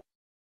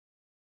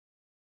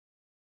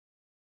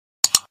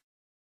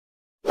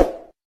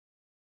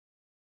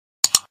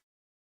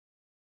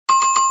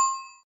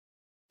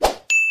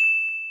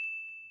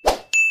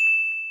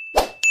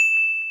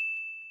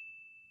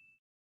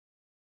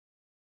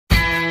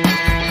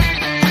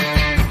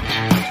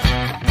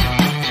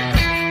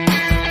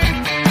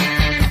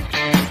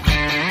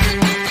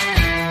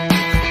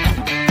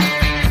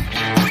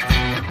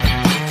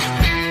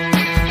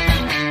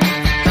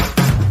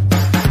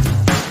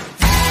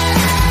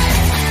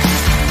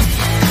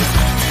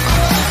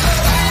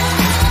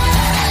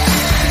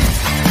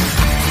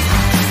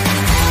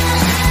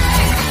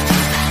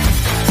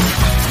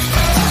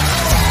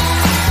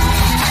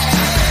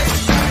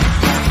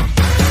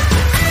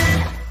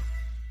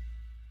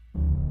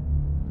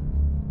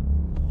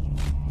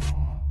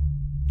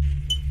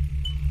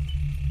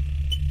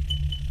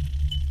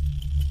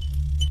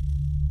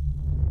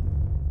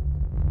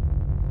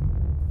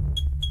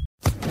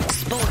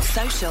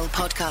 Social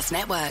Podcast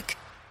Network.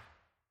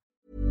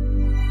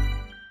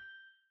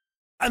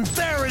 And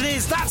there it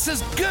is, that's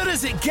as good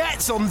as it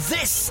gets on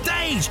this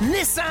stage.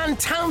 Nissan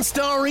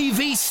Townstar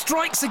EV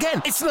strikes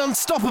again. It's an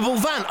unstoppable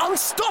van,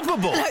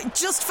 unstoppable. Look,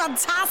 just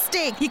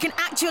fantastic. You can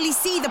actually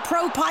see the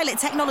ProPilot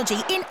technology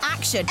in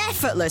action.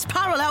 Effortless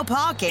parallel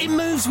parking. It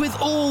moves with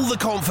all the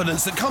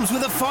confidence that comes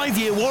with a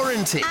 5-year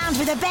warranty. And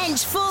with a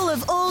bench full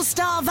of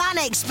all-star van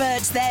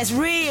experts, there's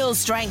real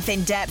strength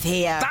in depth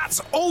here. That's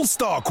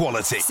all-star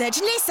quality.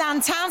 Search Nissan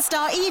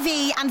Townstar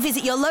EV and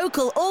visit your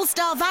local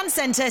all-star van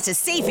centre to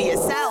see for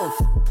yourself.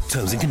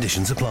 Terms and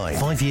conditions apply.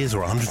 5 years or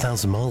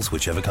 100,000 miles,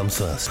 whichever comes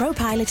first.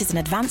 ProPilot is an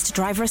advanced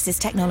driver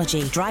assist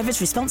technology.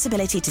 Driver's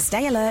responsibility to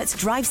stay alert,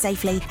 drive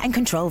safely, and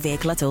control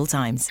vehicle at all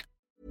times.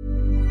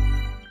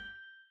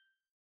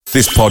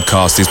 This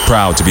podcast is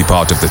proud to be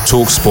part of the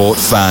TalkSport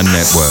Fan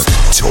Network.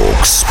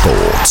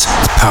 TalkSport.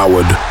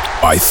 Powered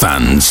by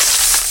fans.